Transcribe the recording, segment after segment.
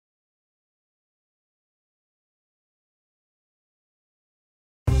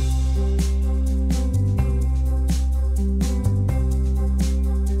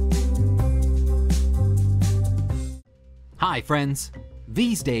Hi friends!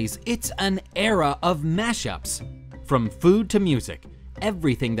 These days, it's an era of mashups. From food to music,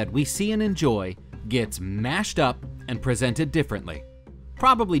 everything that we see and enjoy gets mashed up and presented differently.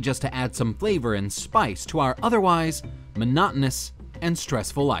 Probably just to add some flavor and spice to our otherwise monotonous and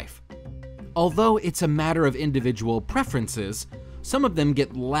stressful life. Although it's a matter of individual preferences, some of them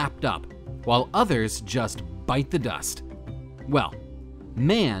get lapped up, while others just bite the dust. Well,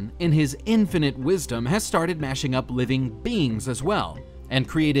 man, in his infinite wisdom, has started mashing up living beings as well, and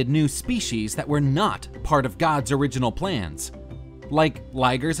created new species that were not part of God's original plans, like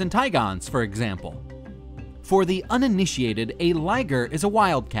Ligers and Tigons, for example. For the uninitiated, a liger is a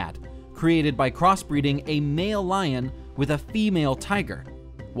wildcat created by crossbreeding a male lion with a female tiger,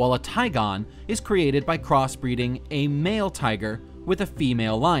 while a tigon is created by crossbreeding a male tiger with a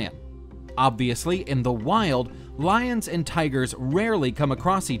female lion. Obviously, in the wild, lions and tigers rarely come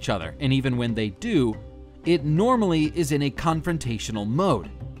across each other, and even when they do, it normally is in a confrontational mode.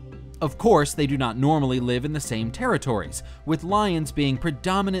 Of course, they do not normally live in the same territories, with lions being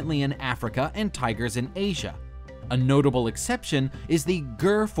predominantly in Africa and tigers in Asia. A notable exception is the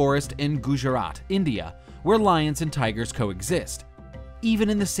Gir forest in Gujarat, India, where lions and tigers coexist. Even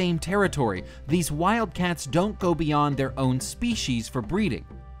in the same territory, these wildcats don't go beyond their own species for breeding,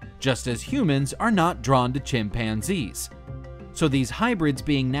 just as humans are not drawn to chimpanzees. So these hybrids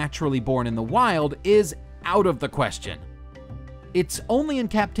being naturally born in the wild is out of the question. It's only in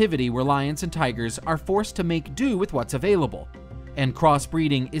captivity where lions and tigers are forced to make do with what's available, and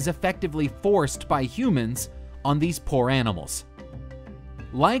crossbreeding is effectively forced by humans on these poor animals.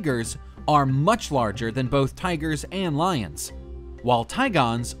 Ligers are much larger than both tigers and lions, while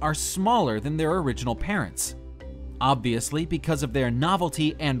tigons are smaller than their original parents. Obviously, because of their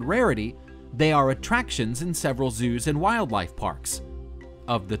novelty and rarity, they are attractions in several zoos and wildlife parks.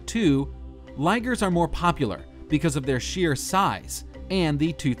 Of the two, ligers are more popular because of their sheer size and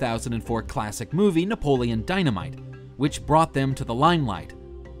the 2004 classic movie Napoleon Dynamite, which brought them to the limelight.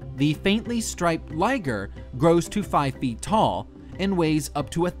 The faintly striped liger grows to 5 feet tall and weighs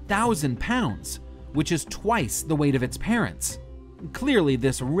up to 1,000 pounds, which is twice the weight of its parents. Clearly,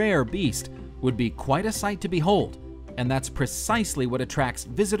 this rare beast would be quite a sight to behold, and that's precisely what attracts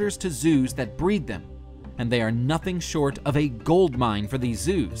visitors to zoos that breed them, and they are nothing short of a goldmine for these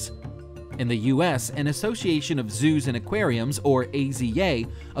zoos. In the US, an Association of Zoos and Aquariums, or AZA,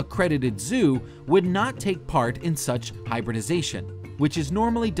 accredited zoo would not take part in such hybridization, which is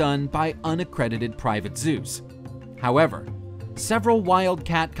normally done by unaccredited private zoos. However, several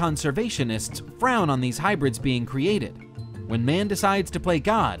wildcat conservationists frown on these hybrids being created when man decides to play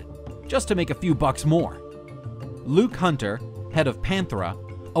God just to make a few bucks more. Luke Hunter, head of Panthera,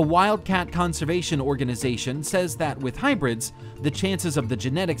 a wildcat conservation organization, says that with hybrids, the chances of the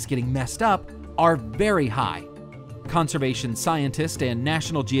genetics getting messed up are very high. Conservation scientist and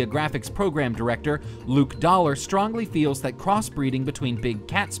National Geographic's program director Luke Dollar strongly feels that crossbreeding between big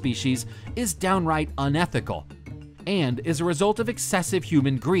cat species is downright unethical and is a result of excessive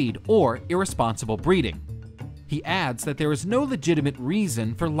human greed or irresponsible breeding. He adds that there is no legitimate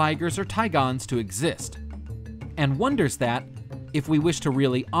reason for ligers or tigons to exist, and wonders that, if we wish to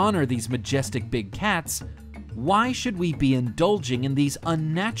really honor these majestic big cats, why should we be indulging in these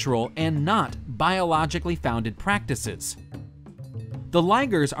unnatural and not biologically founded practices? The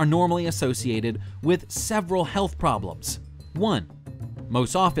ligers are normally associated with several health problems. 1.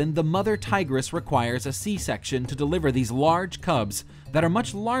 Most often, the mother tigress requires a C-section to deliver these large cubs that are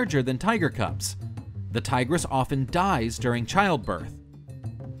much larger than tiger cubs. The tigress often dies during childbirth.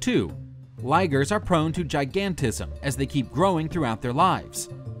 2. Ligers are prone to gigantism as they keep growing throughout their lives.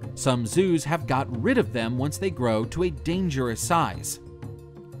 Some zoos have got rid of them once they grow to a dangerous size.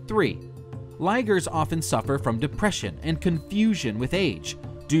 3. Ligers often suffer from depression and confusion with age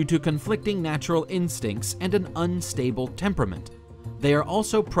due to conflicting natural instincts and an unstable temperament. They are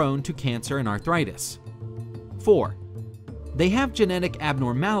also prone to cancer and arthritis. 4. They have genetic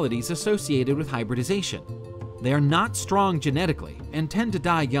abnormalities associated with hybridization. They are not strong genetically and tend to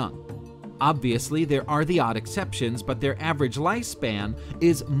die young. Obviously, there are the odd exceptions, but their average lifespan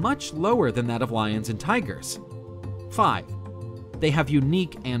is much lower than that of lions and tigers. 5. They have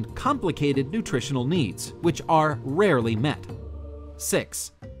unique and complicated nutritional needs, which are rarely met.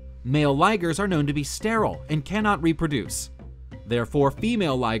 6. Male ligers are known to be sterile and cannot reproduce. Therefore,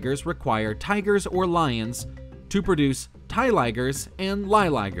 female ligers require tigers or lions to produce tiligers and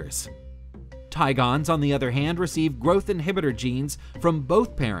liligers. Tigons, on the other hand, receive growth inhibitor genes from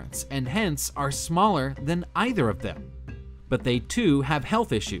both parents and hence are smaller than either of them. But they too have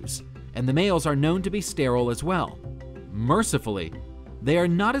health issues, and the males are known to be sterile as well. Mercifully, they are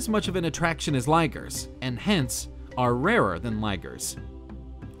not as much of an attraction as ligers, and hence are rarer than ligers.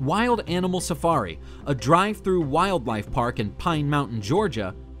 Wild Animal Safari, a drive-through wildlife park in Pine Mountain,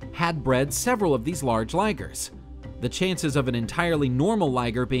 Georgia, had bred several of these large ligers. The chances of an entirely normal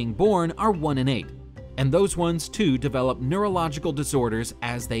liger being born are 1 in 8, and those ones too develop neurological disorders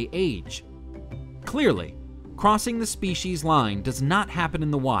as they age. Clearly, crossing the species line does not happen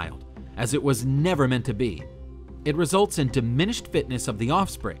in the wild, as it was never meant to be. It results in diminished fitness of the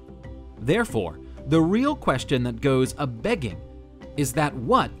offspring. Therefore, the real question that goes a-begging is that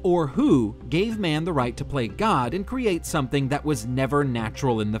what or who gave man the right to play God and create something that was never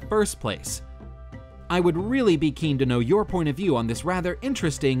natural in the first place? I would really be keen to know your point of view on this rather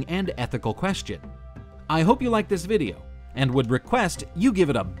interesting and ethical question. I hope you liked this video and would request you give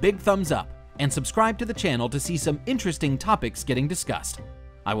it a big thumbs up and subscribe to the channel to see some interesting topics getting discussed.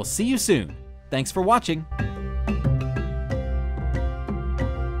 I will see you soon. Thanks for watching.